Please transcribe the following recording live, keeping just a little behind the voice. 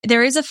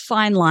there is a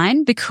fine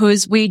line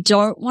because we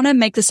don't want to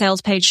make the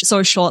sales page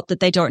so short that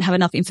they don't have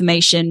enough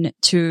information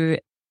to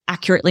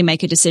accurately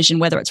make a decision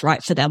whether it's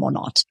right for them or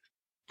not.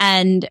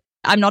 And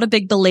I'm not a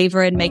big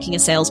believer in making a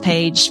sales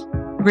page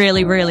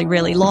really, really,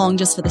 really long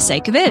just for the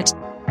sake of it.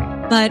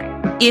 But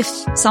if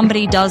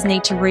somebody does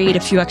need to read a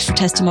few extra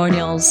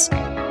testimonials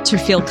to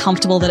feel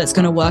comfortable that it's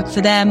going to work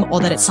for them or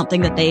that it's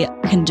something that they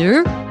can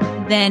do,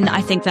 then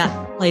I think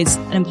that plays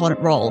an important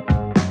role.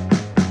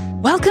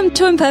 Welcome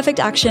to Imperfect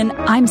Action.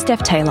 I'm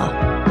Steph Taylor.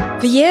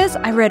 For years,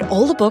 I read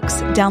all the books,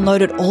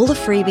 downloaded all the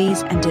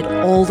freebies, and did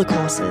all the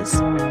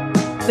courses.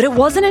 But it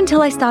wasn't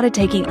until I started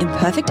taking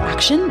imperfect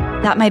action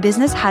that my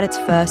business had its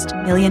first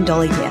 $1 million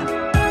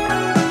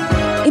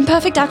year.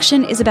 Imperfect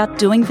action is about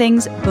doing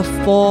things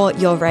before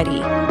you're ready,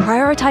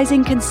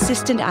 prioritizing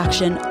consistent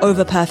action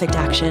over perfect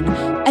action,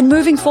 and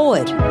moving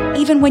forward,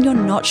 even when you're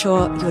not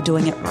sure you're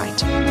doing it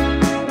right.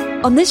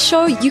 On this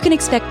show, you can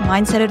expect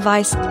mindset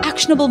advice,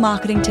 actionable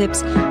marketing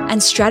tips,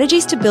 and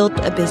strategies to build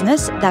a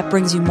business that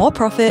brings you more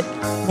profit,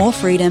 more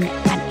freedom,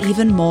 and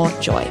even more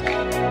joy.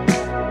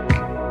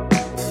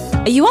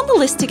 Are you on the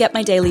list to get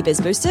my daily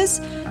Biz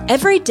Boosters?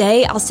 Every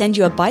day, I'll send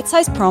you a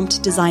bite-sized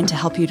prompt designed to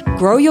help you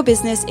grow your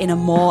business in a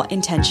more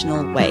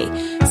intentional way.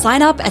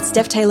 Sign up at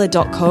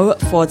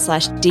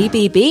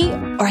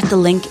stephtaylor.co/DBB or at the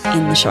link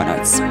in the show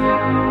notes.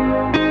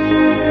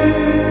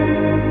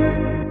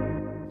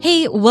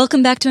 Hey,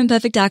 welcome back to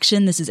Imperfect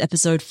Action. This is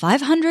episode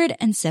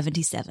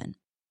 577.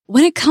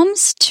 When it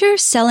comes to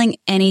selling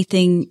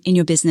anything in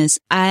your business,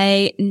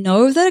 I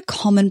know that a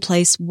common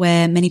place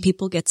where many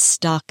people get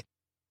stuck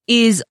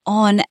is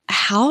on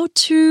how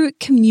to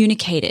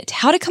communicate it,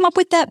 how to come up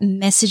with that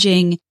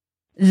messaging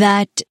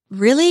that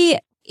really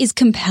is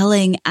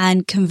compelling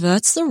and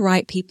converts the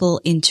right people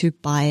into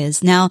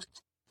buyers. Now,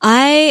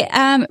 I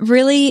am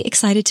really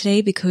excited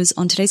today because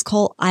on today's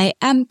call, I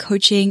am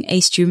coaching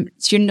a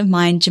student of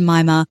mine,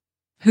 Jemima,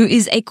 who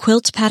is a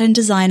quilt pattern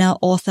designer,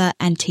 author,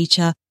 and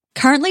teacher,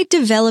 currently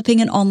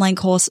developing an online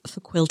course for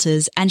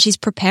quilters, and she's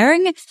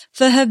preparing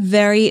for her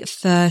very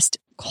first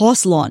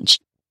course launch.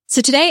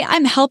 So today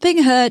I'm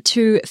helping her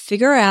to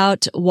figure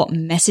out what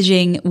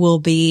messaging will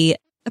be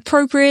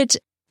appropriate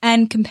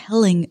and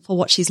compelling for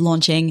what she's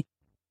launching.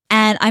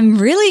 And I'm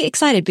really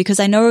excited because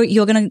I know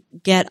you're going to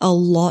get a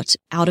lot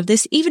out of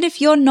this, even if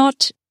you're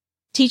not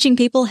teaching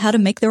people how to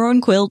make their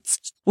own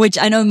quilts, which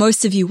I know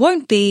most of you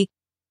won't be,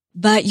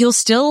 but you'll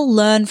still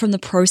learn from the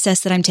process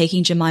that I'm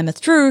taking Jemima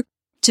through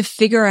to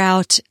figure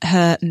out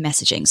her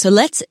messaging. So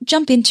let's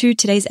jump into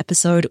today's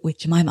episode with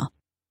Jemima.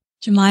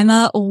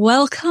 Jemima,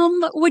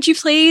 welcome. Would you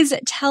please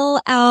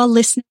tell our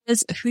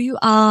listeners who you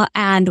are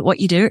and what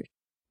you do?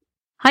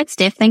 Hi,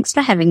 Steph. Thanks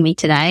for having me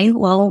today.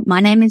 Well,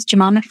 my name is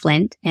Jemima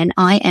Flint, and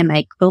I am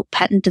a quilt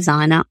pattern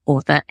designer,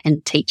 author,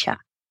 and teacher.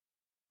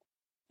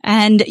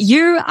 And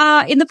you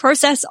are in the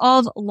process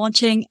of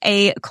launching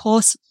a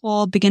course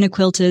for beginner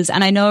quilters.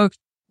 And I know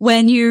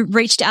when you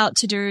reached out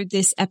to do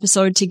this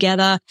episode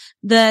together,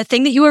 the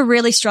thing that you were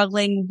really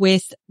struggling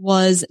with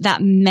was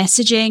that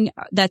messaging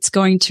that's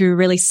going to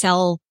really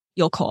sell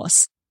your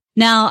course.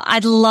 Now,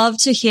 I'd love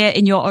to hear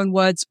in your own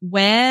words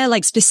where,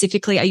 like,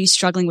 specifically are you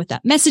struggling with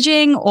that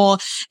messaging, or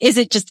is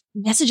it just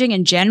messaging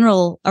in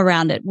general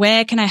around it?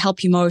 Where can I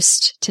help you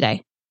most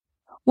today?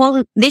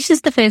 Well, this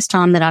is the first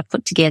time that I've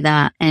put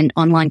together an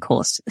online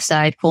course.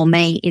 So for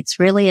me, it's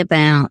really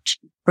about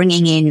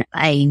bringing in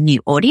a new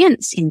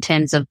audience in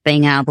terms of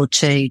being able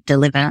to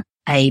deliver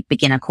a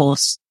beginner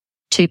course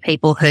to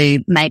people who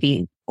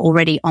maybe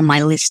already on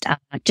my list are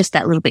just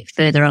that little bit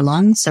further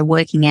along. So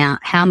working out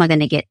how am I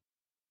going to get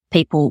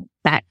people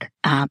back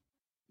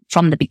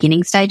from the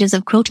beginning stages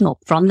of quilting, or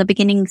from the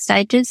beginning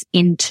stages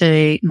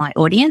into my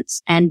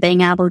audience, and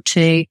being able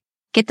to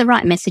get the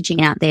right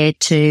messaging out there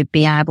to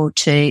be able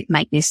to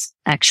make this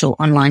actual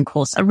online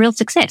course a real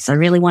success. I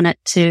really want it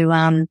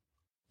to,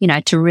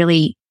 to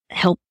really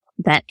help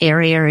that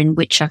area in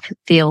which I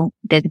feel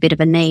there's a bit of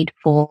a need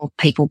for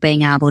people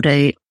being able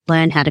to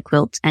learn how to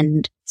quilt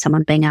and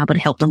someone being able to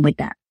help them with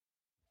that.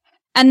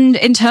 And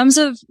in terms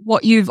of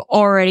what you've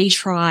already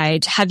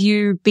tried, have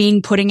you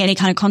been putting any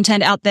kind of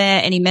content out there,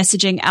 any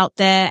messaging out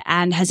there,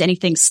 and has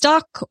anything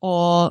stuck,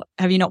 or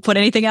have you not put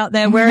anything out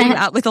there? Where are you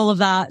at with all of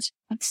that?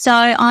 So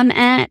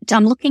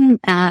I'm looking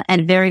at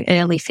a very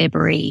early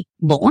February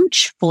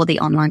launch for the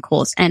online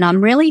course, and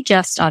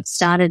I've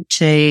started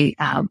to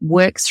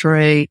work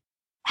through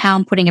how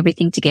I'm putting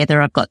everything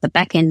together. I've got the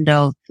back end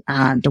of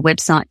the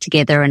website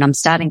together, and I'm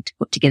starting to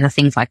put together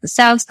things like the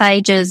sales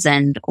pages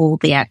and all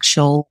the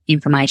actual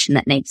information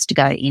that needs to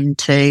go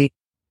into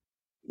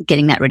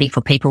getting that ready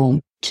for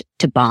people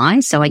to buy.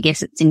 So I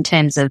guess it's in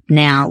terms of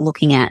now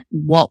looking at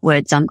what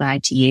words I'm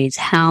going to use,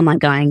 how am I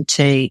going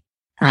to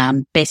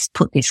best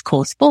put this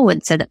course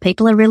forward so that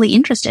people are really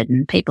interested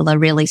and people are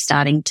really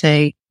starting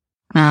to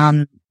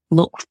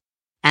look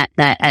at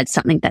that as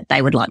something that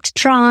they would like to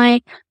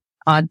try.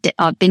 I've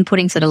been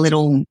putting sort of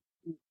little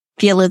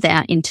feelers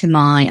out into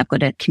I've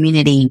got a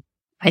community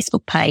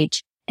Facebook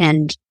page,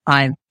 and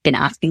I've been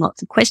asking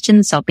lots of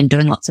questions. So I've been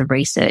doing lots of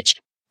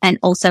research. and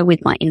also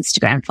with my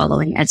Instagram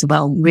following as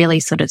well, really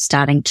sort of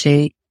starting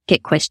to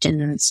get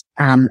questions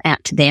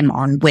out to them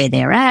on where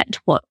they're at,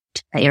 what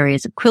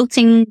areas of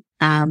quilting.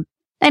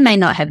 They may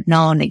not have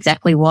known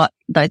exactly what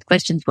those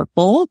questions were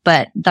for,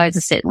 but those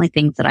are certainly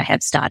things that I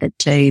have started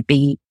to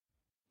be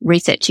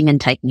researching and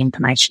taking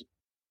information.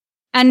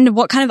 And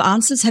what kind of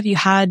answers have you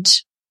had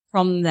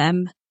from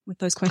them with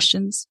those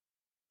questions?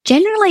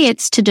 Generally,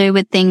 it's to do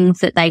with things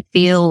that they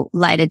feel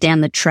later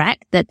down the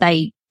track that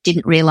they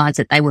didn't realize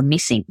that they were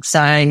missing.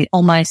 So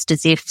almost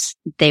as if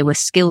there were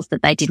skills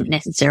that they didn't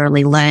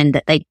necessarily learn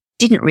that they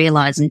didn't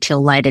realize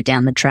until later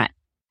down the track,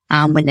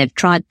 when they've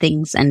tried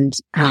things and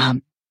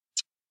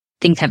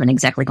things haven't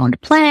exactly gone to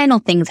plan or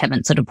things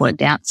haven't sort of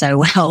worked out so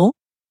well.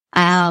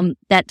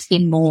 That's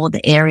in more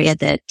the area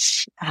that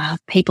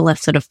people are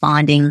sort of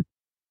finding,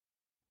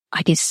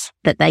 I guess,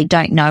 that they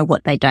don't know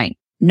what they don't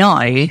know,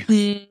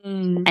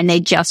 and they're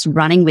just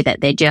running with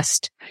it. They're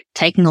just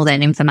taking all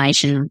that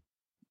information,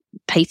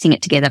 piecing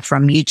it together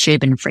from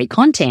YouTube and free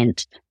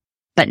content,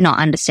 but not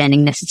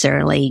understanding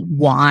necessarily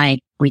why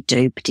we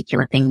do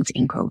particular things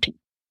in quilting.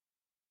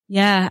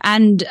 Yeah.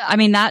 And I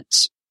mean,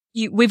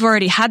 we've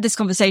already had this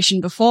conversation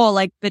before,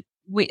 but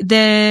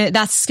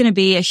that's going to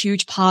be a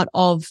huge part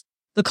of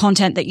the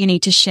content that you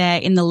need to share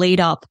in the lead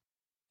up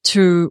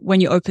to when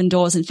you open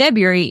doors in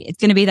February. It's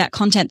going to be that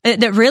content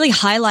that really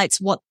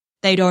highlights what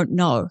they don't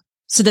know,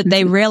 so that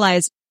they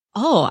realize,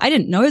 oh, I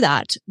didn't know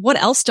that.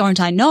 What else don't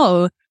I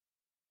know?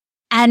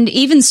 And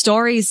even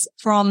stories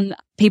from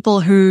people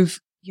who've,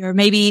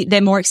 maybe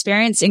they're more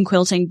experienced in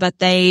quilting, but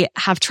they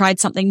have tried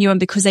something new. And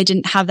because they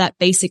didn't have that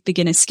basic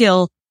beginner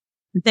skill,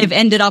 they've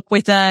ended up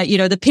with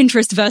the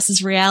Pinterest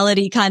versus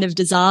reality kind of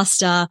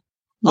disaster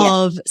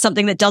of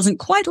something that doesn't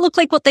quite look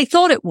like what they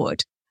thought it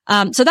would.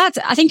 So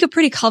I think you're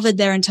pretty covered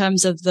there in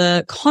terms of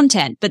the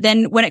content. But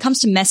then when it comes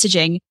to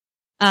messaging,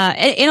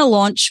 in a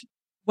launch,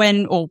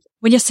 when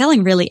you're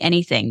selling really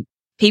anything,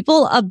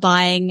 people are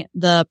buying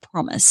the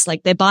promise.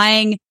 Like, they're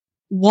buying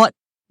what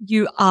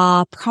you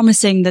are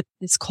promising that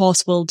this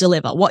course will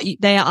deliver, what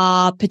they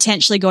are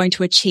potentially going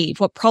to achieve,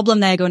 what problem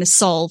they're going to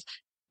solve.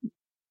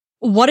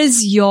 Have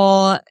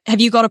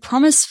you got a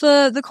promise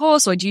for the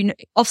course, or do you,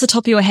 off the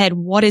top of your head,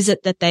 what is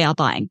it that they are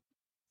buying?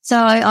 So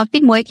I've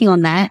been working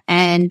on that,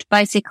 and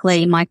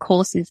basically my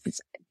course is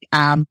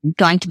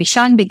going to be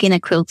showing beginner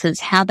quilters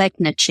how they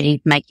can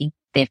achieve making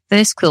their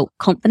first quilt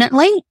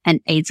confidently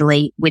and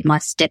easily with my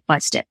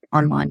step-by-step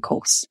online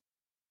course.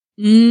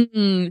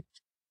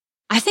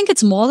 I think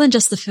it's more than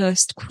just the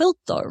first quilt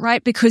though,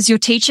 right? Because you're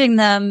teaching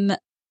them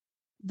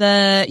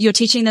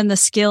the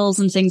skills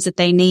and things that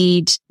they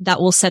need that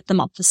will set them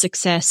up for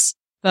success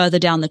further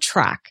down the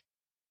track.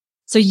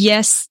 So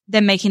yes,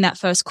 they're making that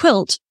first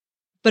quilt,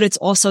 but it's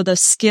also the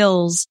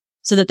skills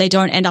so that they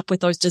don't end up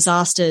with those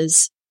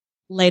disasters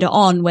later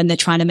on when they're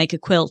trying to make a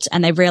quilt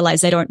and they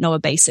realize they don't know a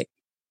basic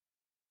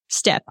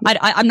step.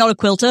 I'm not a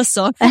quilter,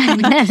 so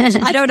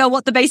I don't know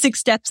what the basic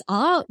steps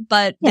are,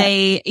 but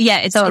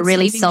it's a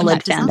really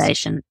solid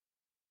foundation.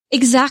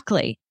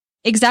 Exactly.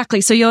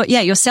 So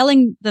you're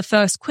selling the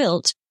first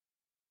quilt,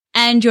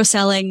 and you're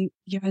selling,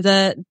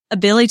 the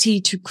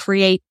ability to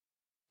create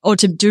or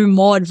to do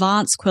more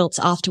advanced quilts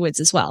afterwards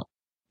as well.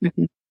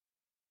 Mm-hmm.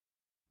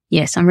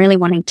 Yes, I'm really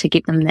wanting to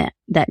give them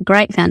that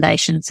great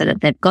foundation so that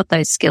they've got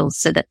those skills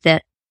so that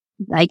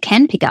they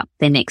can pick up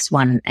their next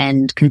one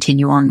and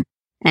continue on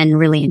and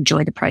really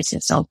enjoy the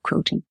process of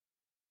quilting.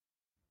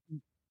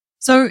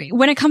 So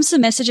when it comes to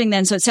messaging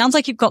then, so it sounds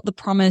like you've got the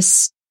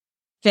promise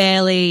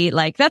fairly,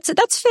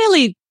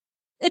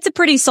 it's a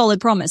pretty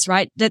solid promise,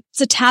 right?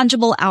 That's a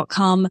tangible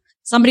outcome.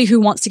 Somebody who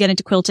wants to get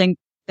into quilting,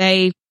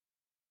 they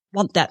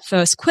want that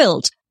first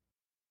quilt.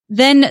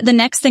 Then the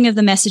next thing of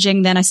the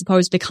messaging then I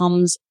suppose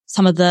becomes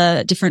some of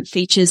the different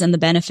features and the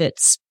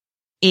benefits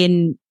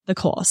in the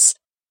course.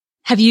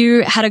 Have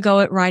you had a go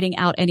at writing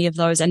out any of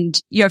those? And,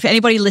 if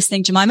anybody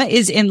listening, Jemima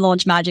is in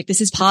Launch Magic. This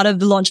is part of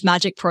the Launch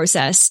Magic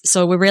process.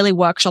 So we're really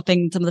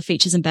workshopping some of the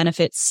features and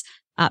benefits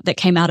that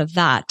came out of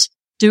that.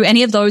 Do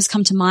any of those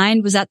come to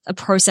mind? Was that a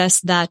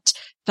process that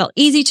felt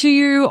easy to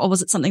you, or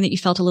was it something that you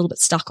felt a little bit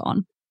stuck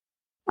on?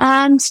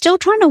 I'm still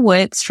trying to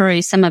work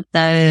through some of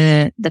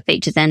the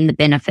features and the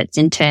benefits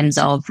in terms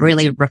of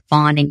really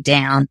refining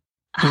down.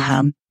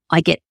 I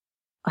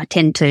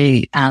tend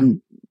to,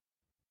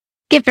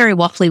 get very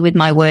waffly with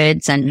my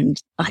words, and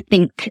I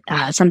think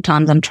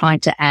sometimes I'm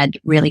trying to add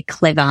really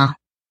clever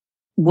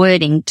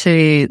wording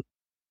to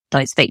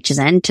those features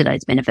and to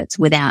those benefits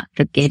without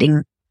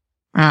forgetting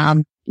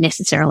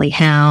necessarily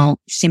how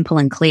simple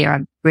and clear I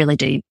really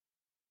do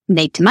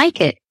need to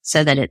make it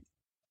so that it's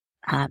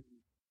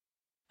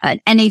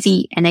an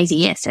easy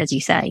yes, as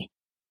you say.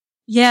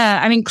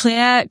 Yeah, I mean,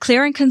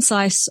 clear and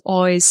concise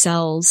always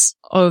sells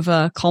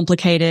over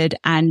complicated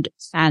and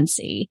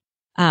fancy.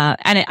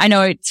 And I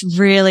know it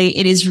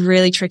is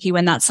really tricky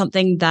when that's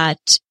something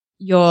that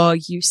you're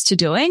used to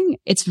doing.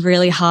 It's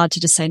really hard to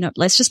just say, no,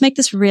 let's just make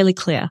this really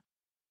clear.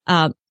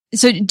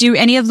 So do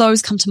any of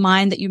those come to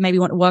mind that you maybe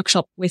want to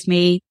workshop with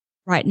me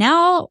right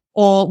now?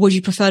 Or would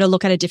you prefer to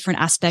look at a different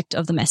aspect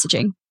of the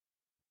messaging?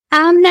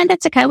 No,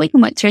 that's okay. We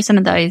can work through some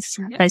of those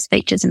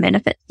features and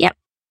benefits. Yep.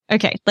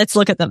 Okay. Let's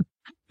look at them.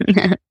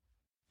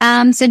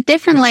 So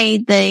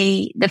definitely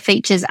the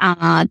features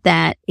are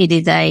that it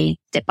is a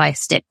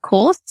step-by-step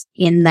course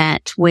in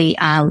that we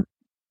are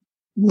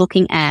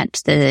looking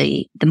at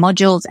the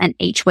modules, and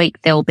each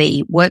week there'll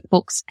be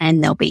workbooks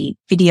and there'll be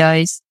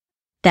videos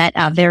that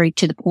are very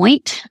to the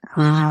point.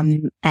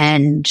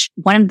 And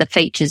one of the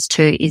features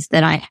too is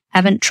that I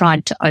haven't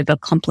tried to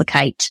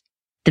overcomplicate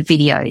the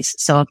videos.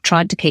 So I've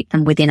tried to keep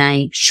them within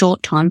a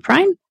short time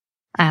frame.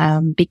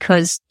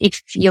 Because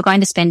if you're going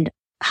to spend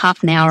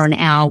half an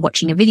hour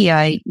watching a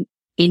video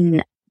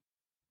in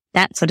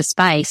that sort of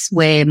space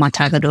where my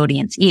target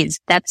audience is,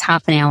 that's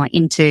half an hour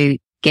into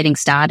getting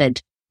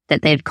started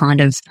that they've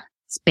kind of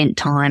spent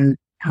time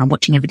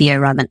watching a video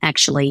rather than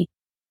actually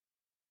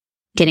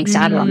getting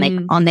started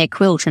on their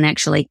quilt and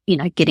actually,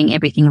 getting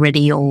everything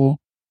ready, or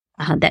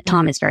that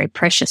time is very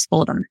precious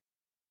for them.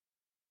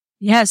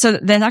 Yeah. So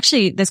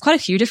there's quite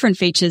a few different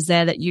features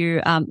there that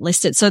you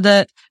listed. So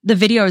the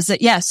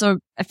videos so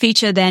a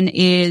feature then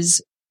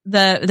is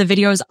the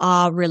videos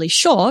are really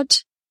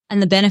short, and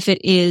the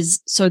benefit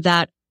is so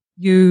that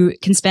you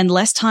can spend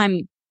less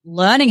time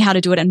learning how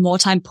to do it and more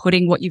time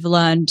putting what you've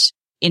learned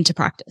into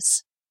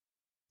practice.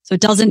 So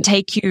it doesn't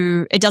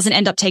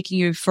end up taking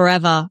you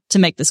forever to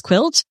make this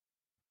quilt.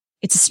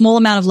 It's a small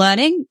amount of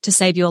learning to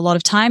save you a lot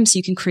of time so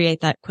you can create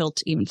that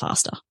quilt even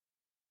faster.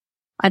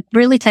 I've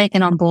really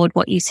taken on board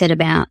what you said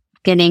about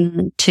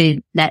getting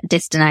to that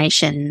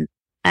destination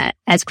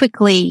as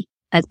quickly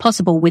as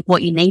possible with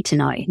what you need to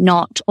know,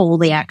 not all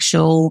the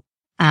actual,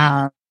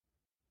 I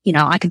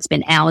could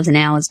spend hours and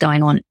hours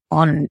going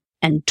on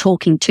and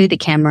talking to the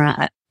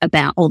camera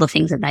about all the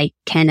things that they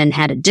can and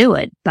how to do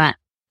it. But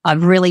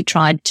I've really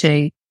tried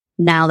to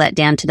nail that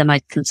down to the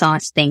most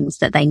concise things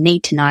that they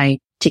need to know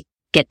to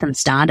get them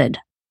started.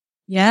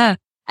 Yeah.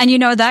 And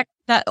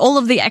that all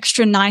of the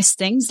extra nice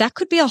things, that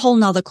could be a whole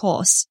nother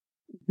course,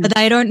 but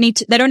they don't need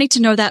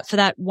to know that for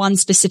that one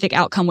specific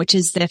outcome, which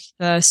is their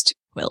first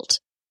quilt.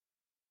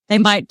 They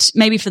might,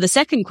 maybe for the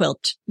second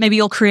quilt, maybe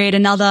you'll create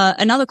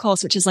another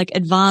course, which is like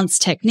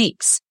advanced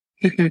techniques.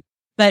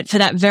 But for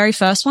that very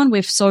first one,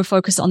 we're so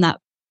focused on that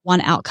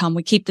one outcome.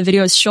 We keep the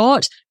videos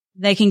short.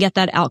 They can get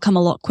that outcome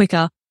a lot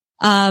quicker.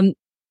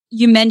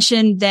 You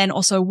mentioned then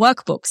also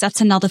workbooks.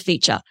 That's another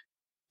feature.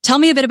 Tell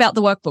me a bit about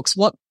the workbooks.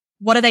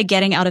 What are they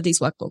getting out of these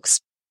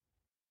workbooks?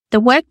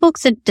 The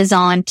workbooks are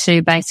designed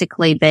to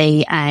basically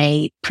be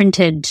a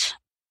printed,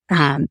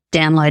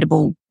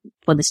 downloadable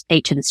for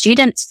each of the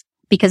students,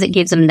 because it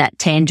gives them that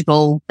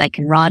tangible, they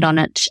can write on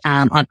it.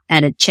 I've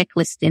added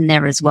checklists in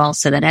there as well,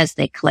 so that as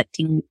they're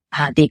collecting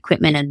the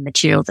equipment and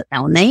materials that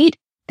they'll need,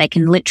 they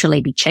can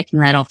literally be checking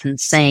that off and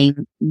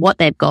seeing what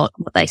they've got,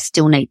 what they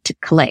still need to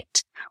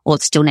collect or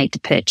still need to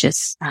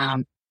purchase,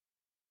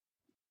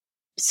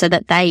 so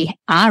that they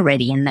are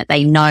ready and that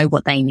they know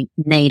what they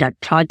need. I've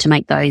tried to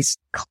make that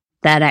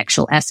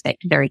actual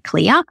aspect very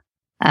clear,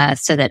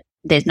 so that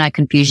there's no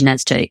confusion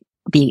as to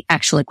the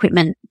actual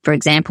equipment, for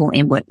example,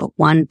 in workbook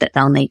 1 that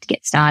they'll need to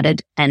get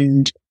started,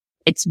 and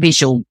it's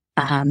visual.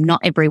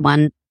 Not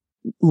everyone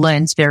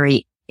learns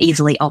very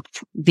easily off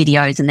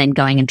videos and then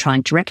going and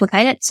trying to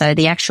replicate it. So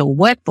the actual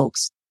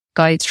workbooks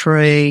go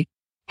through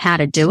how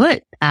to do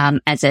it,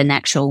 as an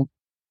actual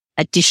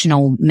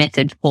additional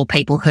method for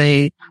people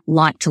who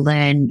like to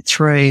learn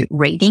through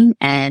reading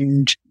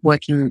and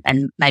working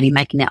and maybe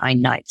making their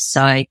own notes.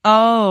 So,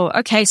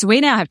 okay. So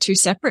we now have two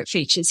separate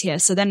features here.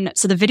 So the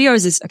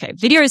videos is, okay.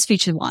 Video is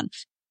feature 1.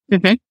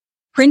 Mm-hmm.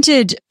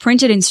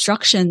 Printed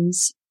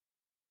instructions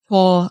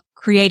for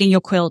creating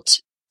your quilt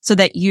so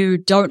that you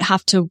don't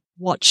have to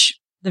watch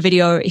the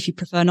video if you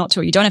prefer not to,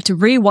 or you don't have to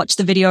re-watch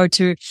the video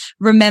to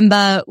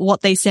remember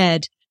what they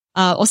said,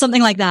 or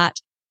something like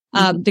that.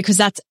 Because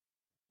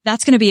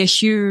that's going to be a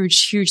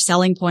huge, huge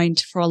selling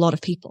point for a lot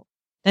of people.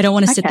 They don't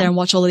want to sit there and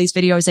watch all of these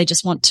videos. They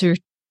just want to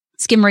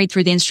skim read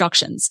through the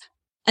instructions.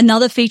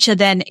 Another feature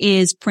then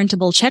is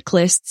printable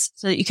checklists,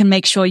 so that you can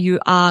make sure you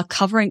are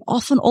covering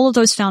off on all of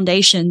those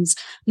foundations,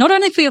 not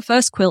only for your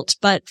first quilt,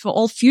 but for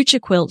all future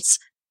quilts,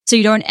 so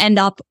you don't end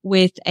up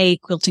with a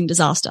quilting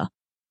disaster.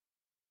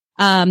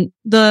 The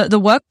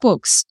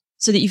workbooks,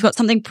 so that you've got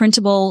something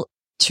printable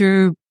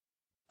to,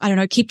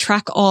 keep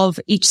track of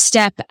each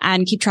step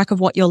and keep track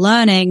of what you're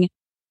learning,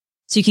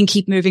 so you can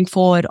keep moving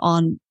forward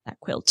on that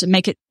quilt to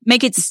make it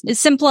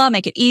simpler,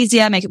 make it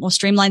easier, make it more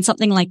streamlined,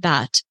 something like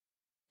that.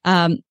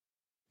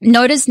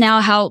 Notice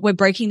now how we're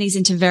breaking these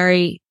into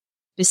very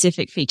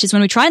specific features.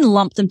 When we try and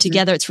lump them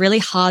together, it's really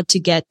hard to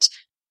get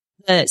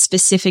the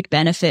specific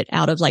benefit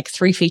out of like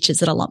 3 features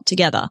that are lumped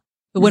together.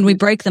 But when we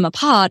break them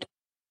apart,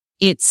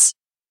 it's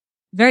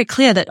very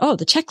clear that,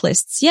 the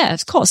checklists, yeah,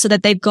 of course, so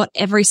that they've got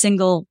every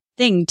single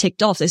thing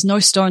ticked off. There's no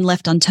stone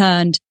left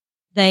unturned.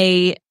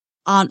 They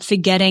aren't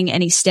forgetting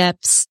any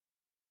steps,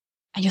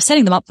 and you're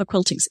setting them up for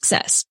quilting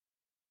success.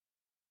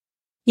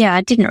 Yeah,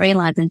 I didn't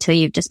realize until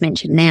you've just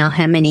mentioned now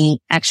how many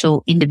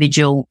actual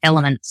individual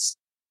elements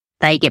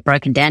they get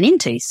broken down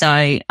into. So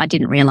I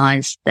didn't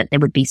realize that there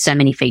would be so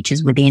many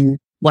features within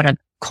what I've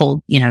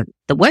called, the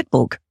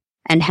workbook.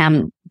 and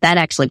how that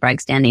actually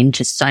breaks down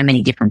into so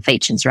many different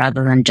features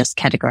rather than just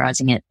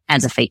categorizing it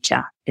as a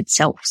feature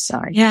itself.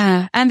 So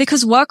yeah. And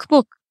because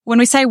when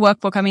we say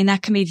workbook, I mean,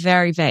 that can be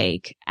very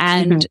vague.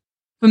 And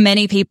for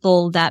many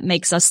people, that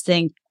makes us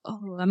think,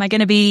 oh, am I going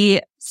to be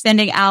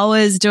spending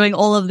hours doing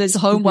all of this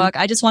homework?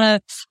 I just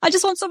want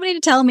somebody to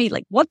tell me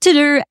like what to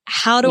do.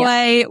 How do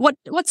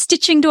what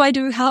stitching do I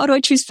do? How do I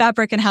choose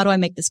fabric and how do I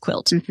make this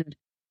quilt?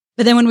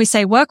 But then when we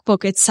say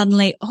workbook, it's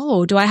suddenly,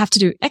 oh, do I have to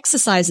do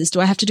exercises? Do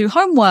I have to do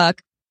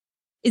homework?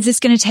 Is this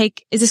going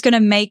to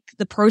make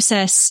the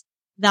process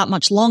that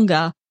much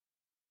longer?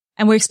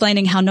 And we're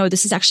explaining how no,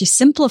 this is actually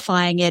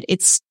simplifying it.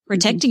 It's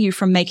protecting you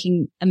from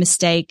making a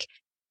mistake.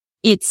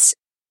 It's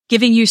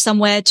giving you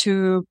somewhere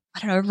to, I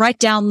don't know, write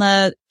down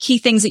the key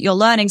things that you're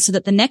learning so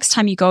that the next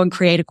time you go and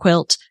create a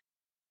quilt,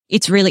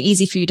 it's really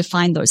easy for you to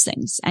find those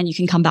things and you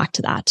can come back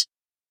to that.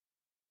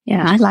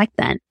 Yeah, I like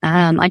that.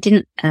 I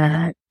didn't,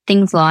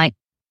 things like,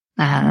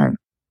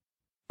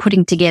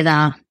 putting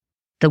together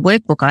the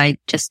workbook, I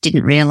just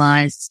didn't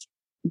realize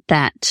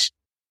that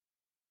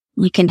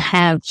you can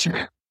have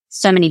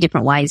so many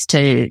different ways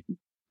to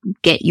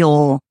get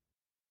your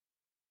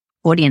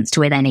audience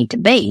to where they need to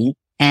be.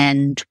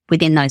 And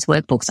within those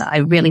workbooks, I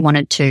really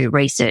wanted to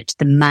research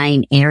the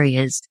main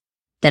areas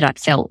that I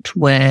felt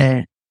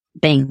were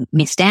being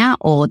missed out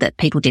or that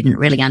people didn't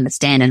really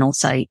understand. And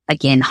also,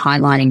 again,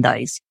 highlighting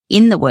those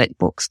in the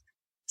workbooks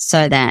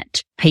so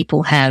that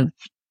people have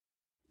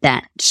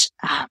that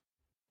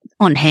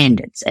on hand.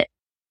 It's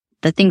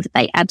the things that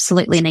they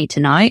absolutely need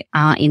to know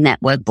are in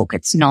that workbook.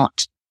 It's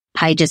not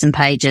pages and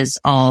pages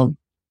of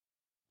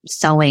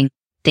sewing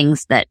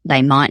things that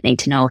they might need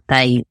to know if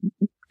they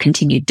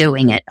continue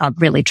doing it. I've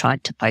really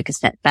tried to focus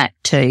that back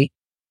to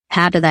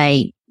how do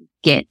they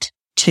get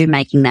to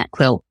making that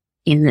quilt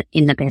in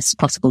the best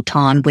possible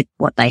time with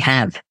what they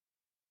have.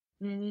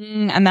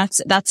 And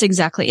that's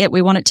exactly it.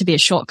 We want it to be a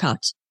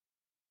shortcut.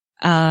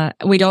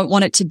 We don't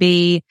want it to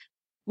be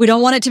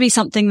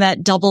something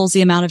that doubles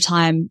the amount of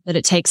time that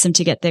it takes them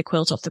to get their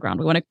quilt off the ground.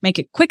 We want to make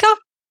it quicker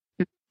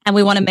and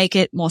we want to make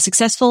it more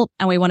successful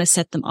and we want to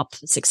set them up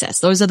for success.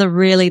 Those are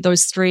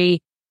those three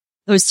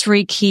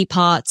key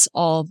parts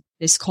of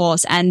this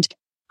course. And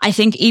I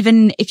think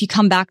even if you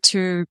come back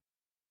to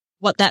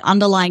what that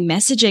underlying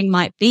messaging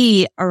might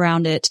be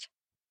around it,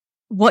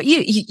 what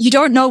you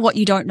don't know what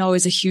you don't know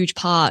is a huge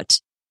part.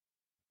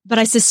 But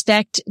I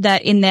suspect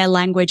that in their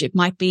language, it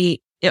might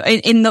be,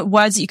 in the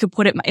words that you could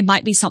put it, it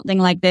might be something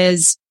like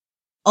there's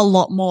a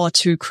lot more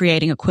to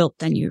creating a quilt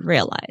than you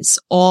realize,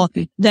 or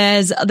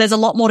there's a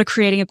lot more to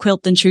creating a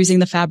quilt than choosing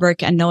the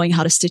fabric and knowing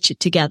how to stitch it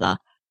together.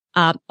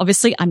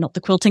 Obviously I'm not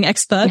the quilting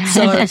expert,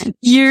 so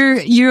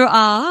you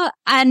are.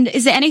 And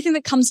is there anything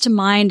that comes to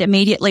mind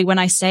immediately when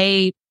I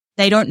say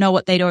they don't know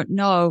what they don't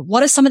know?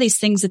 What are some of these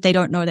things that they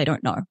don't know?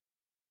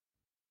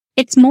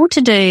 It's more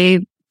to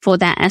do for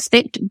that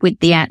aspect with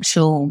the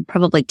actual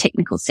probably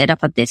technical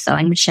setup of their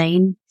sewing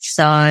machine.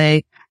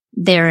 So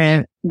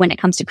when it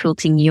comes to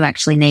quilting, you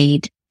actually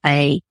need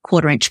a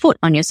 1/4 inch foot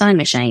on your sewing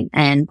machine.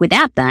 And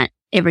without that,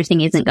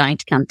 everything isn't going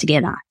to come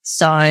together.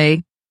 So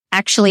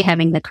actually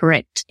having the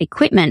correct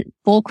equipment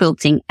for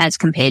quilting as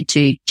compared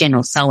to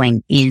general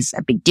sewing is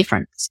a big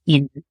difference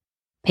in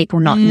people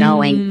not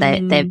knowing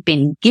that they've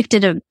been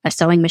gifted a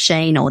sewing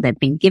machine or they've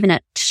been given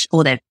it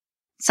or they've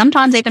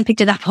sometimes even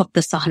picked it up off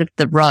the side of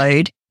the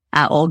road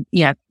or,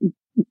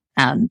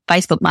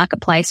 Facebook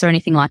Marketplace or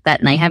anything like that.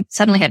 And they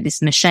suddenly have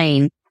this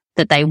machine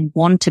that they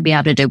want to be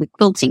able to do with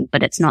quilting,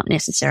 but it's not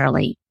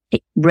necessarily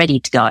ready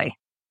to go.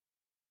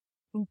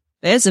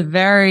 There's a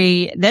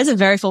very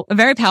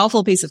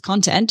powerful piece of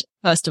content,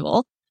 first of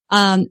all.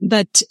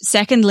 But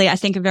secondly, I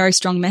think a very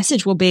strong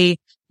message will be,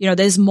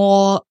 there's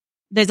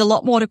a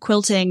lot more to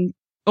quilting,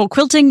 or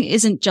quilting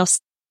isn't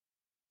just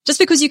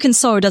because you can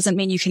sew doesn't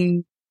mean you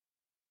can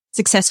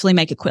successfully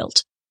make a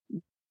quilt.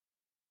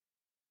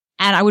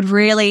 And I would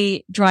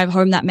really drive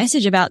home that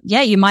message about,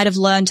 you might have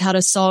learned how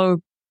to sew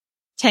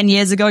 10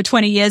 years ago,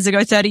 20 years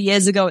ago, 30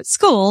 years ago at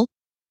school,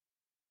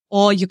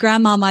 or your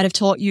grandma might have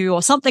taught you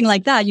or something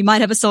like that. You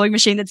might have a sewing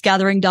machine that's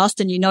gathering dust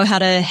and you know how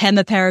to hem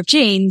a pair of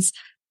jeans.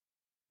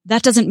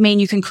 That doesn't mean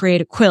you can create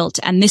a quilt.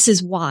 And this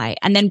is why.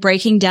 And then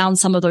breaking down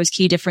some of those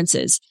key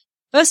differences.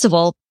 First of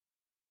all,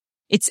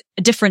 it's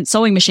a different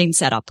sewing machine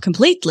setup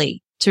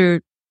completely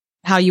to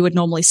how you would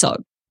normally sew.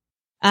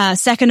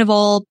 Second of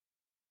all,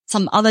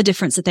 some other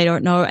difference that they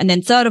don't know. And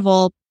then third of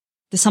all,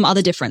 there's some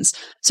other difference.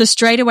 So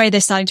straight away, they're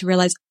starting to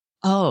realize,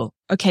 oh,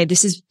 okay,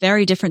 this is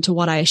very different to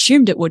what I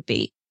assumed it would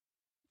be.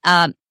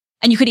 And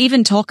you could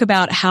even talk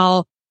about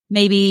how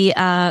maybe,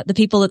 the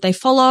people that they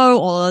follow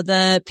or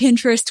the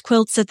Pinterest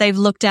quilts that they've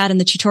looked at and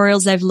the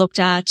tutorials they've looked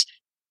at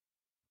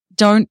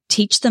don't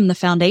teach them the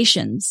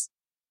foundations.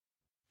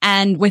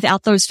 And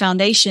without those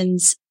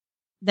foundations,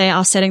 they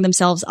are setting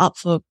themselves up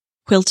for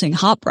quilting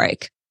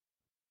heartbreak.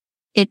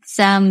 It's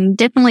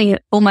definitely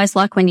almost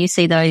like when you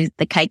see the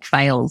cake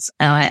fails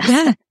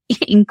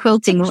in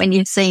quilting, when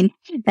you've seen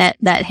that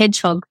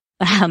hedgehog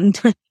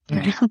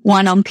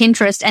one on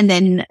Pinterest, and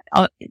then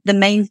the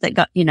memes that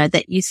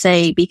that you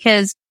see,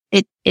 because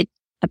it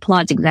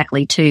applies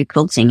exactly to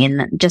quilting, in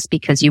that just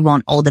because you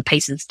want all the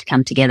pieces to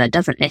come together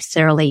doesn't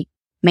necessarily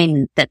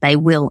mean that they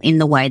will in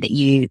the way that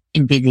you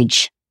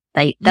envisage.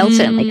 They'll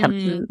certainly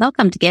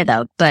come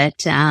together,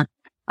 but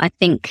I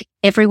think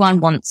everyone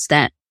wants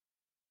that.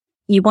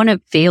 You want to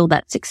feel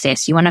that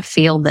success. You want to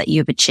feel that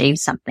you've achieved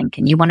something,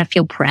 and you want to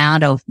feel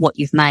proud of what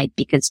you've made,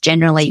 because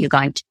generally you're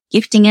going to be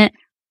gifting it,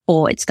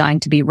 or it's going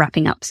to be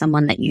wrapping up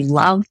someone that you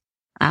love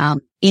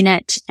in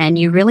it. And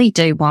you really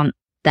do want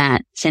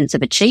that sense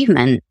of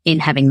achievement in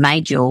having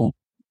made your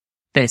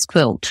first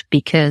quilt,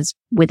 because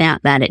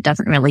without that, it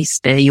doesn't really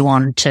spur you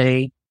on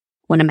to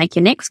want to make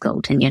your next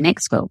quilt and your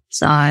next quilt.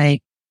 So,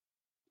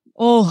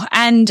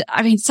 and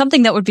I mean,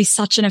 something that would be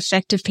such an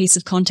effective piece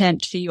of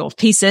content for your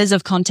pieces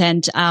of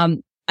content.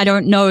 I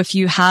don't know if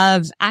you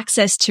have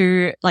access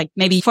to like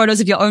maybe photos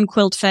of your own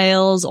quilt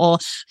fails, or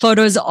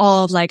photos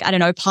of like, I don't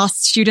know,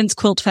 past students'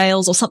 quilt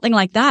fails or something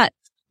like that,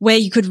 where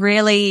you could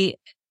really,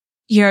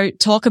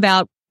 talk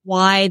about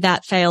why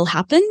that fail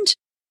happened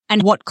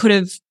and what could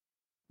have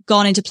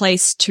gone into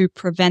place to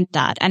prevent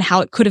that, and how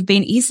it could have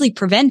been easily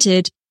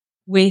prevented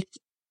with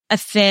a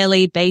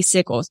fairly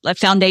basic or a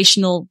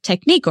foundational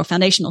technique or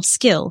foundational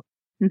skill.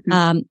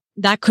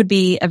 That could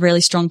be a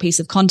really strong piece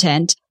of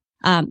content.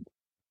 I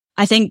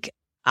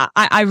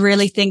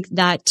really think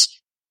that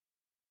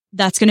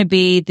that's going to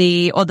be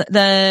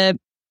the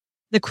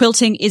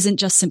quilting isn't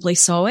just simply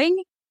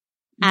sewing,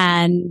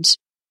 and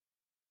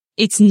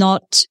it's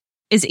not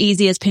as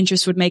easy as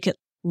Pinterest would make it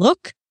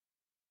look.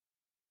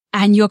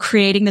 And you're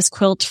creating this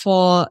quilt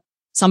for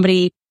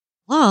somebody to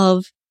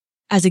love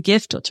as a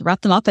gift, or to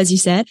wrap them up, as you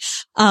said.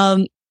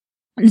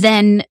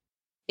 Then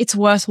it's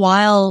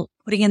worthwhile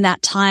putting in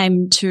that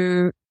time and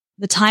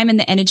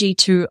the energy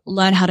to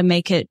learn how to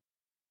make it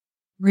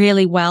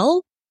really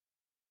well.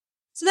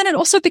 So then it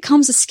also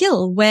becomes a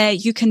skill where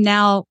you can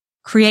now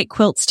create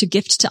quilts to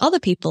gift to other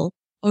people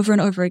over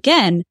and over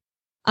again.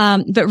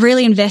 But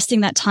really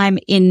investing that time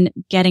in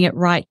getting it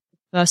right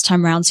first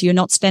time around. So you're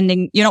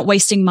not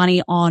wasting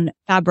money on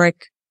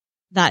fabric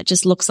that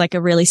just looks like a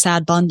really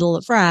sad bundle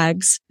of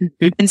rags.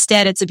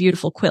 Instead, it's a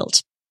beautiful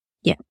quilt.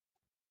 Yeah.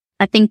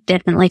 I think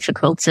definitely for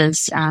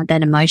quilters,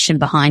 that emotion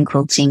behind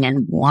quilting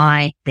and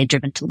why they're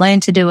driven to learn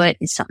to do it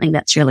is something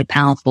that's really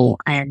powerful.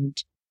 And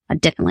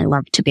I'd definitely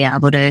love to be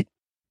able to,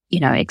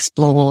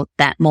 explore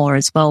that more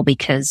as well,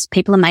 because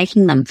people are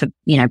making them for,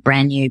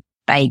 brand new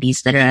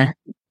babies that are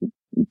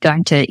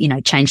going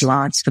to, change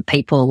lives for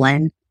people.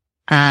 And,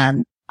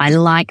 I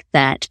like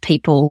that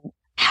people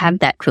have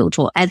that quilt,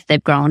 or as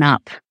they've grown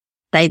up,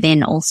 they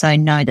then also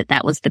know that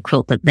that was the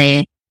quilt that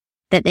their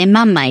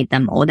mum made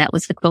them, or that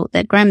was the quilt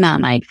that grandma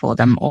made for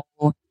them,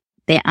 or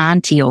their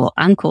auntie or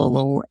uncle,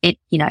 or it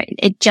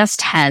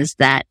just has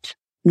that,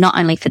 not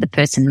only for the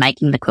person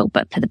making the quilt,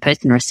 but for the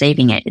person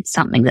receiving it. It's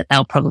something that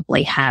they'll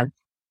probably have,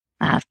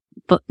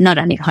 but not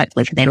only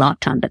hopefully for their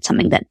lifetime, but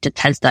something that just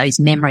has those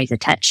memories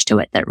attached to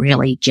it that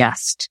really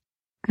just,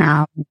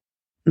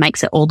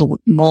 makes it all the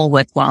more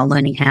worthwhile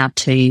learning how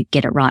to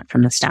get it right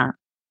from the start.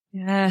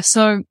 Yeah.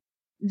 So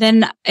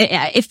then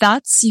if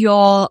that's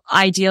your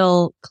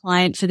ideal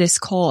client for this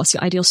course,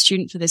 your ideal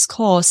student for this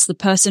course, the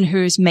person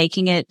who's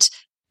making it,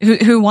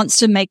 who wants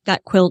to make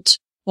that quilt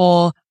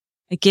for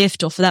a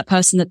gift or for that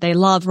person that they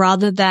love,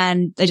 rather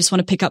than they just want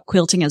to pick up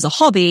quilting as a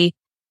hobby,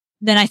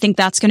 then I think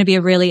that's going to be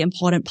a really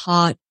important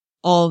part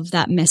of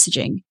that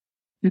messaging.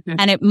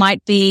 And it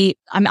might be,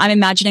 I'm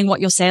imagining what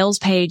your sales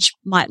page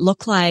might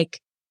look like.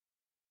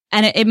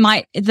 And it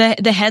might,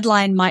 the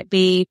headline might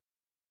be,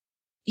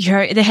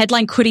 the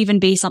headline could even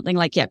be something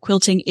like,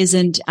 quilting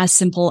isn't as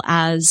simple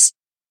as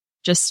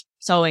just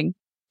sewing.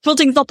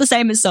 Quilting's not the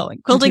same as sewing.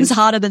 Quilting's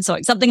harder than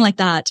sewing, something like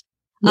that.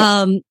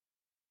 Yeah.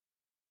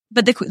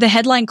 But the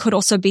headline could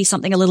also be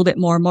something a little bit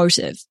more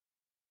emotive.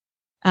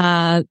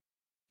 A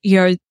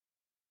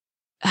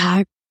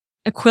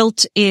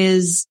quilt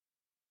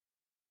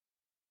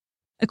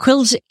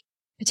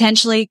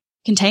potentially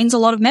contains a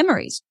lot of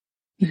memories.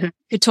 You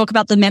could talk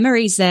about the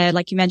memories there.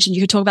 Like you mentioned,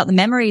 you could talk about the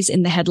memories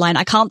in the headline.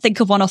 I can't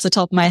think of one off the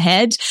top of my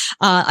head.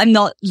 I'm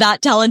not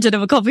that talented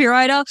of a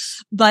copywriter,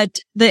 but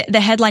the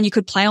headline, you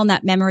could play on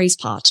that memories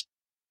part,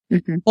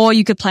 or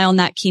you could play on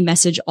that key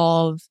message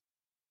of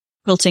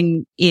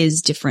quilting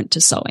is different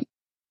to sewing.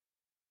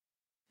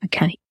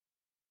 Okay.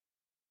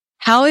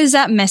 How is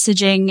that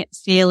messaging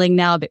feeling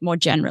now a bit more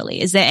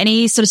generally? Is there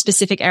any sort of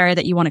specific area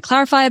that you want to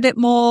clarify a bit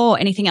more, or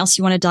anything else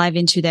you want to dive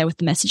into there with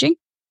the messaging?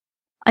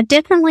 I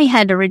definitely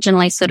had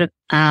originally sort of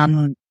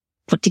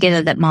put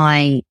together that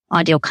my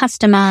ideal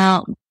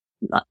customer,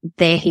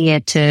 they're here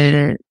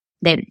to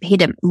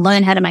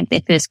learn how to make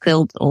their first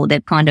quilt, or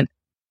they've kind of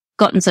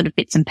gotten sort of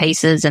bits and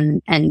pieces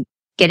and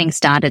getting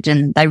started,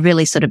 and they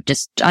really sort of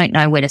just don't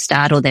know where to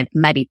start, or they've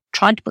maybe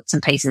tried to put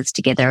some pieces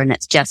together and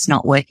it's just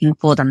not working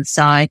for them.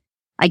 So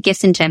I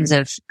guess in terms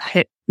of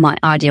my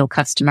ideal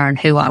customer and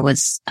who I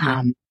was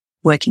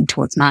working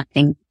towards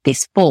marketing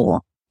this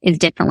for, is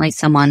definitely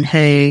someone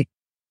who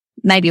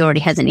maybe already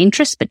has an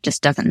interest but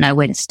just doesn't know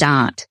where to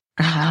start,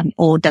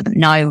 or doesn't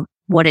know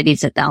what it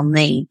is that they'll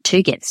need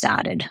to get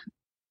started.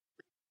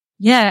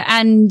 Yeah.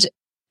 And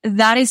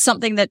that is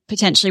something that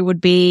potentially would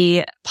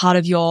be part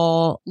of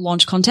your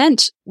launch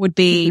content, would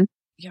be,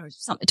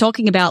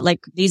 talking about like,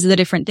 these are the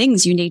different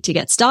things you need to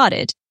get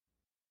started.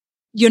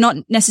 You're not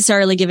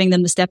necessarily giving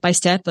them the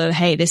step-by-step of,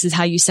 hey, this is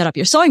how you set up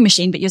your sewing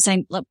machine, but you're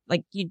saying, look,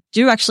 like you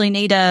do actually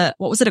need a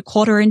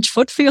 1/4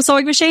 foot for your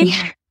sewing machine?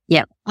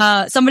 Yeah.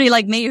 Somebody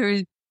like me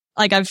who,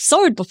 like, I've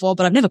sewed before,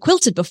 but I've never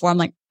quilted before. I'm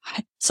like,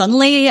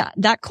 suddenly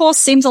that course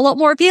seems a lot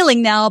more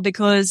appealing now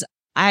because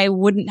I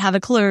wouldn't have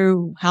a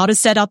clue how to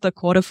set up a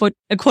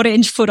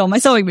 1/4 foot on my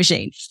sewing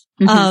machine.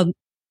 Mm-hmm.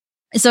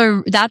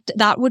 So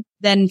that would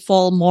then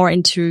fall more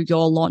into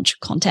your launch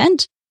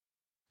content.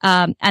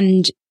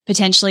 And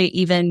potentially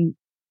even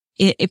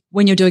if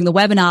when you're doing the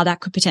webinar,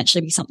 that could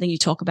potentially be something you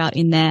talk about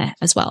in there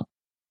as well.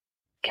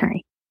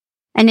 Okay.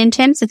 And in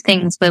terms of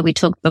things where we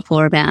talked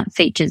before about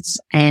features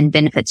and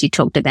benefits, you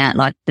talked about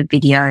like the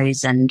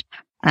videos and,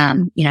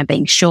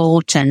 being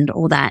short and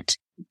all that.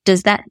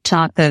 Does that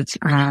type of,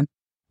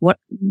 what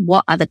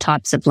other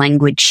types of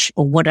language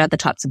or what other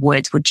types of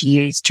words would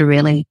you use to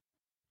really,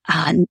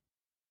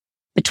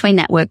 between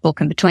that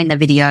workbook and between the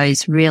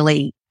videos,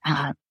 really,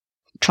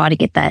 try to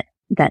get that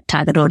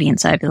target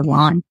audience over the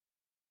line?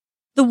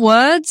 The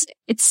words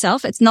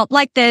itself, it's not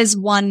like there's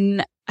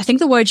one. I think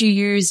the word you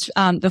used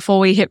before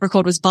we hit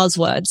record was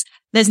buzzwords.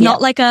 There's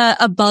not like a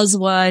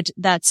buzzword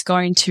that's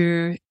going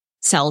to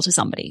sell to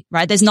somebody,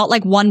 right? There's not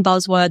like one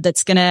buzzword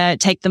that's going to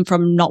take them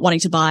from not wanting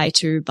to buy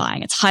to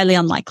buying. It's highly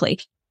unlikely.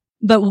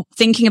 But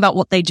thinking about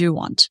what they do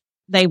want.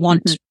 They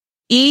want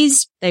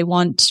ease. They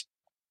want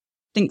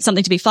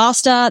something to be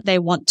faster. They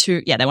want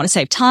to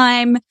save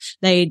time.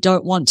 They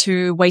don't want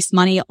to waste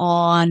money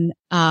on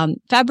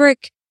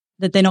fabric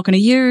that they're not going to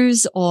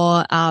use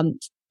or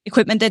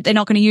equipment that they're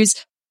not going to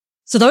use.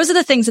 So those are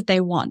the things that they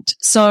want.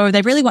 So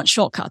they really want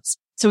shortcuts.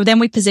 So then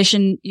we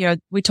position,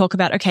 we talk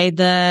about, okay,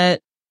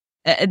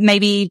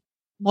 maybe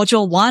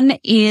module 1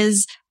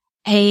 is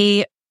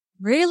a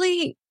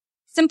really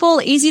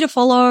simple, easy to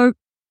follow,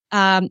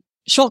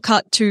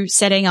 shortcut to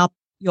setting up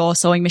your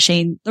sewing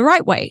machine the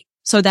right way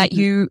so that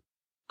you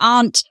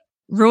aren't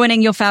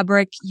ruining your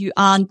fabric. You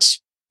aren't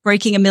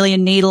breaking a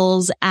million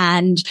needles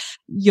and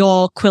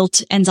your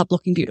quilt ends up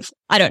looking beautiful.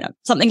 I don't know,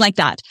 something like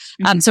that.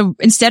 So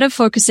instead of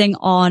focusing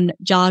on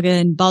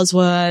jargon,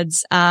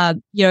 buzzwords,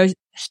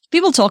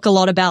 people talk a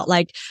lot about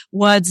like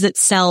words that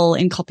sell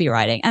in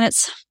copywriting, and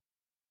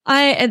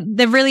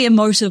they're really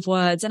emotive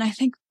words. And I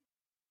think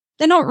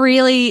they're not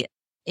really,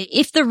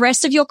 if the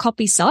rest of your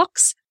copy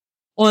sucks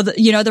or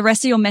the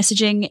rest of your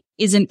messaging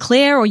isn't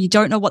clear or you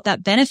don't know what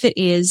that benefit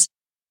is,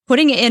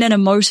 putting it in an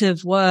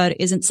emotive word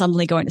isn't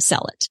suddenly going to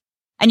sell it.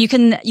 And you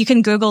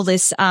can Google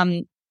this.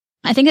 I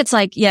think it's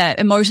like,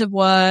 emotive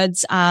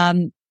words,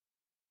 powerful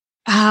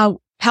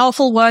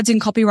words in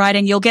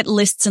copywriting. You'll get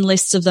lists and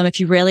lists of them if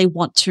you really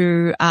want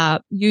to,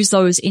 use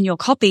those in your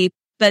copy.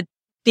 But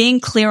being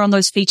clear on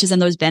those features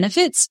and those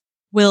benefits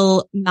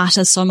will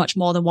matter so much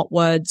more than what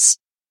words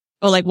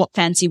or like what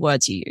fancy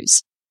words you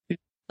use.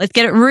 Let's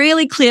get it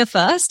really clear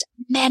first.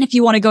 Then if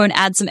you want to go and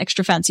add some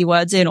extra fancy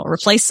words in or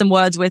replace some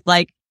words with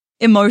like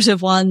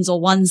emotive ones or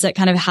ones that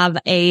kind of have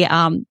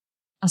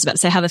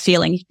have a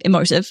feeling.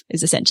 Emotive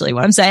is essentially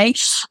what I'm saying.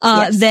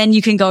 Yes. Then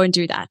you can go and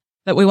do that.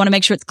 But we want to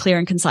make sure it's clear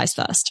and concise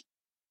first.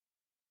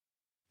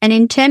 And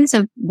in terms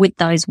of with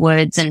those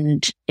words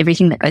and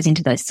everything that goes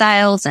into those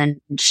sales and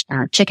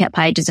checkout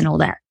pages and all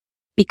that,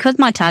 because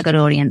my target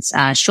audience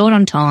are short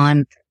on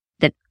time,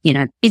 that,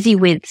 busy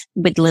with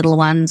little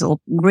ones or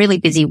really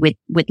busy with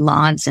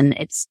lives, and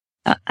it's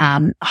a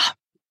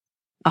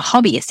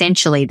hobby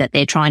essentially that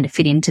they're trying to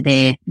fit into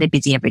their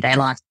busy everyday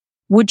life.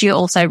 Would you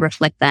also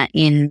reflect that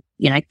in,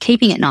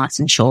 keeping it nice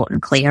and short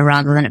and clear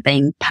rather than it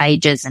being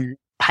pages and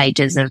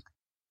pages of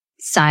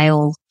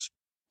sales?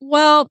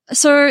 Well,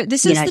 so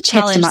this is the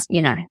challenge.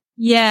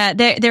 Yeah,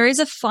 there is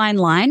a fine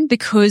line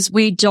because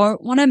we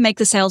don't want to make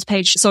the sales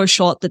page so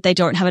short that they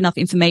don't have enough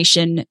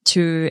information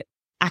to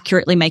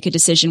accurately make a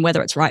decision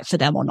whether it's right for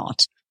them or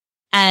not.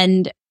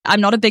 And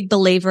I'm not a big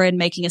believer in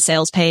making a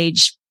sales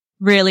page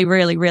really,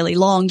 really, really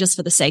long just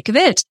for the sake of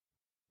it.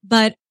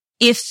 But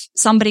if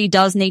somebody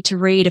does need to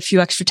read a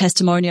few extra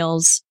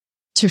testimonials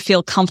to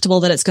feel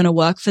comfortable that it's going to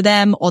work for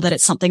them or that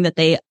it's something that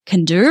they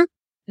can do,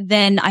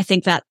 then I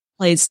think that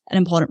plays an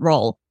important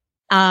role.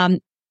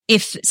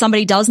 If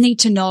somebody does need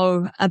to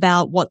know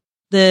about what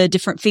the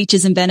different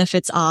features and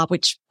benefits are,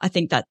 which I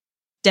think that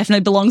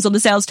definitely belongs on the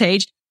sales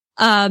page.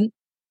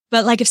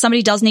 But like if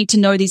somebody does need to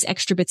know these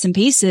extra bits and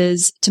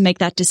pieces to make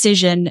that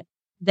decision,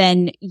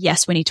 then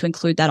yes, we need to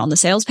include that on the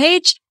sales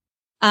page.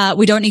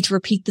 We don't need to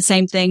repeat the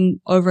same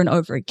thing over and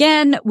over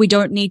again. We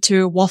don't need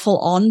to waffle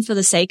on for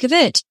the sake of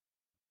it.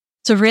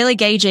 So really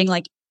gauging,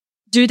 like,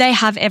 do they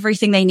have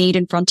everything they need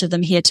in front of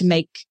them here to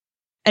make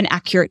an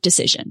accurate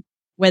decision,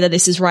 whether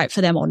this is right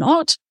for them or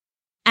not?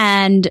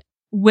 And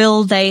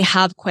will they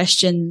have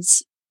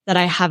questions that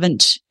I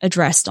haven't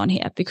addressed on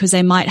here? Because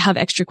they might have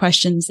extra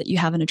questions that you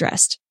haven't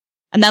addressed.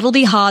 And that'll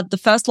be hard. The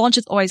first launch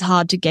is always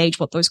hard to gauge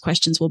what those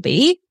questions will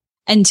be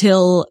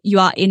until you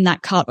are in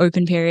that cart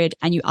open period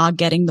and you are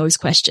getting those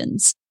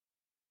questions.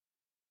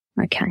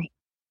 Okay.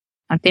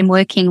 I've been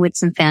working with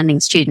some founding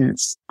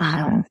students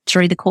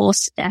through the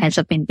course as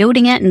I've been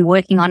building it and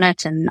working on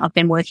it. And I've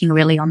been working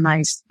really on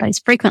those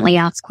frequently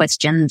asked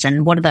questions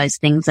and what are those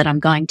things that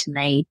I'm going to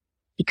need,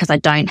 because I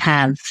don't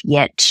have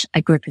yet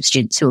a group of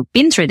students who have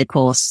been through the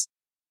course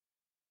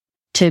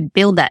to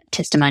build that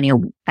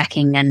testimonial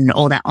backing and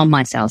all that on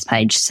my sales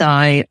page. So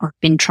I've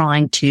been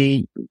trying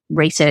to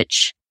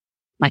research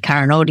my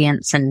current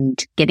audience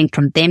and getting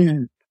from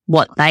them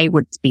what they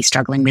would be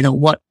struggling with or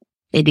what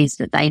it is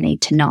that they need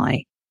to know.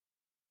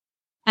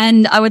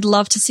 And I would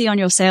love to see on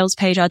your sales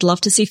page, I'd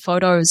love to see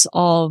photos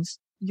of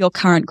your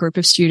current group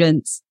of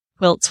students'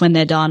 quilts when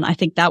they're done. I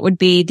think that would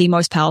be the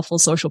most powerful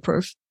social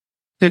proof.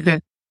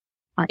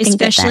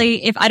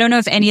 Especially if, I don't know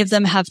if any of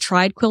them have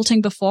tried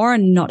quilting before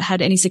and not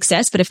had any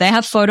success, but if they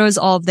have photos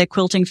of their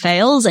quilting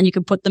fails and you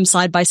can put them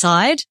side by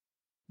side,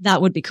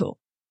 that would be cool.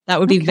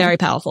 That would be very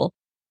powerful.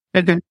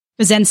 Because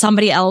then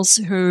somebody else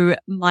who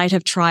might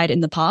have tried in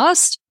the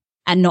past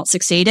and not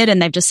succeeded and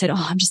they've just said,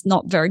 oh, I'm just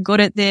not very good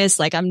at this.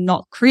 Like I'm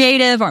not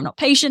creative or I'm not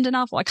patient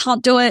enough or I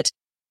can't do it.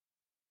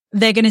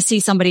 They're going to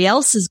see somebody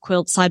else's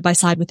quilt side by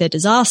side with their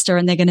disaster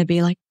and they're going to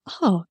be like,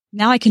 oh,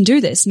 now I can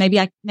do this.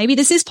 Maybe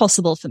this is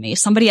possible for me. If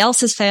somebody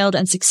else has failed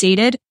and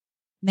succeeded,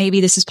 maybe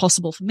this is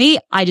possible for me.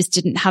 I just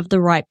didn't have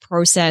the right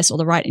process or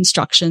the right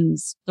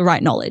instructions, the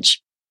right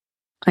knowledge.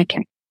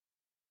 Okay.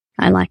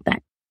 I like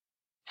that.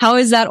 How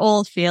is that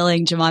all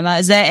feeling, Jemima?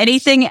 Is there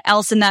anything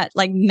else in that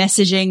like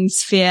messaging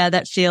sphere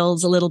that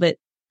feels a little bit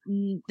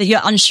that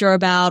you're unsure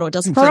about or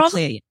doesn't feel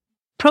clear?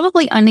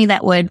 Probably only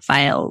that word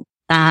fail.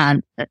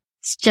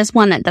 It's just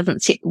one that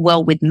doesn't sit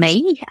well with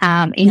me,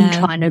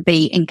 trying to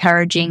be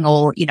encouraging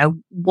or,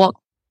 what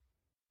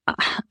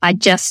I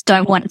just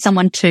don't want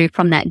someone to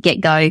from that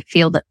get go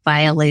feel that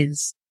fail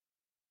is,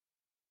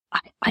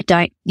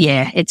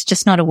 it's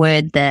just not a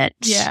word that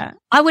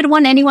I would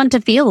want anyone to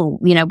feel,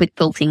 with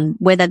quilting,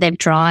 whether they've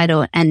tried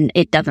and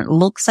it doesn't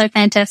look so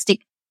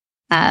fantastic.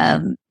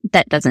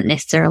 That doesn't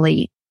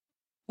necessarily.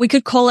 We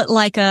could call it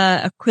like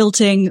a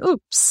quilting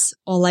oops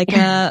or like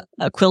a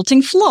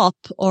quilting flop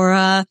or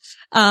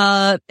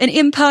an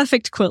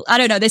imperfect quilt. I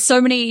don't know. There's so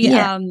many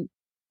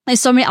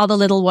other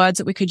little words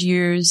that we could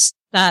use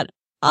that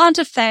aren't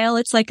a fail.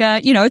 It's like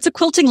it's a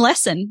quilting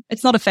lesson.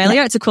 It's not a failure.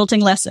 Yeah. It's a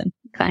quilting lesson.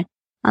 Okay.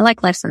 I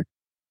like lesson.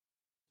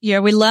 Yeah.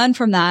 We learn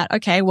from that.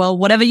 Okay. Well,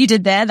 whatever you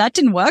did there, that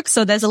didn't work.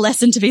 So there's a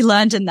lesson to be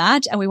learned in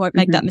that and we won't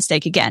make that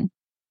mistake again.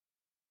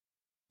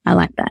 I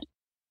like that.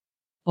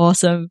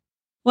 Awesome.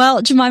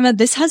 Well, Jemima,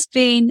 this has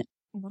been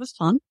a lot of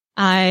fun.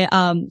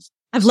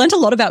 I've learned a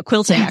lot about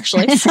quilting,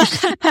 actually.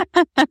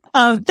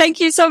 Thank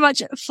you so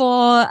much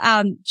for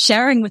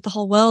sharing with the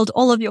whole world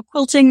all of your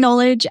quilting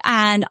knowledge.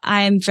 And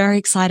I'm very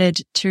excited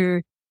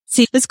to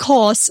see this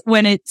course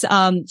when it's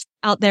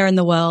out there in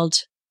the world.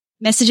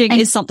 Messaging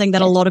is something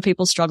that a lot of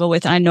people struggle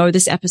with. And I know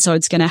this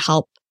episode's going to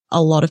help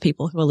a lot of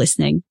people who are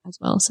listening as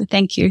well. So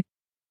thank you.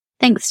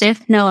 Thanks,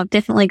 Steph. No, I've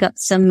definitely got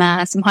some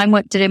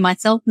homework to do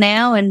myself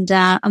now, and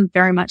I'm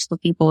very much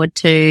looking forward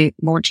to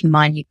launching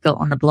my new Quilt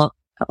on the Block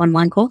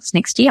online course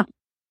next year.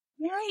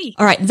 Yay.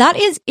 All right. That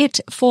is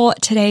it for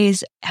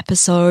today's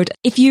episode.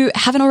 If you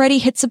haven't already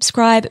hit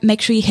subscribe,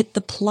 make sure you hit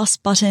the plus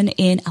button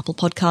in Apple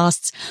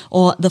Podcasts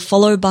or the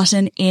follow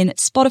button in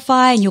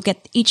Spotify, and you'll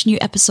get each new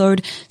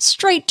episode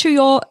straight to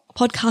your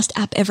podcast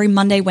app every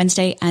Monday,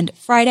 Wednesday, and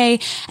Friday.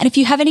 And if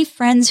you have any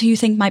friends who you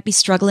think might be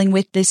struggling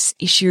with this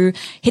issue,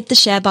 hit the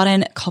share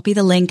button, copy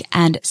the link,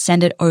 and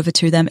send it over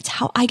to them. It's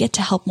how I get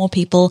to help more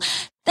people.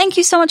 Thank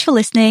you so much for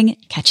listening.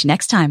 Catch you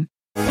next time.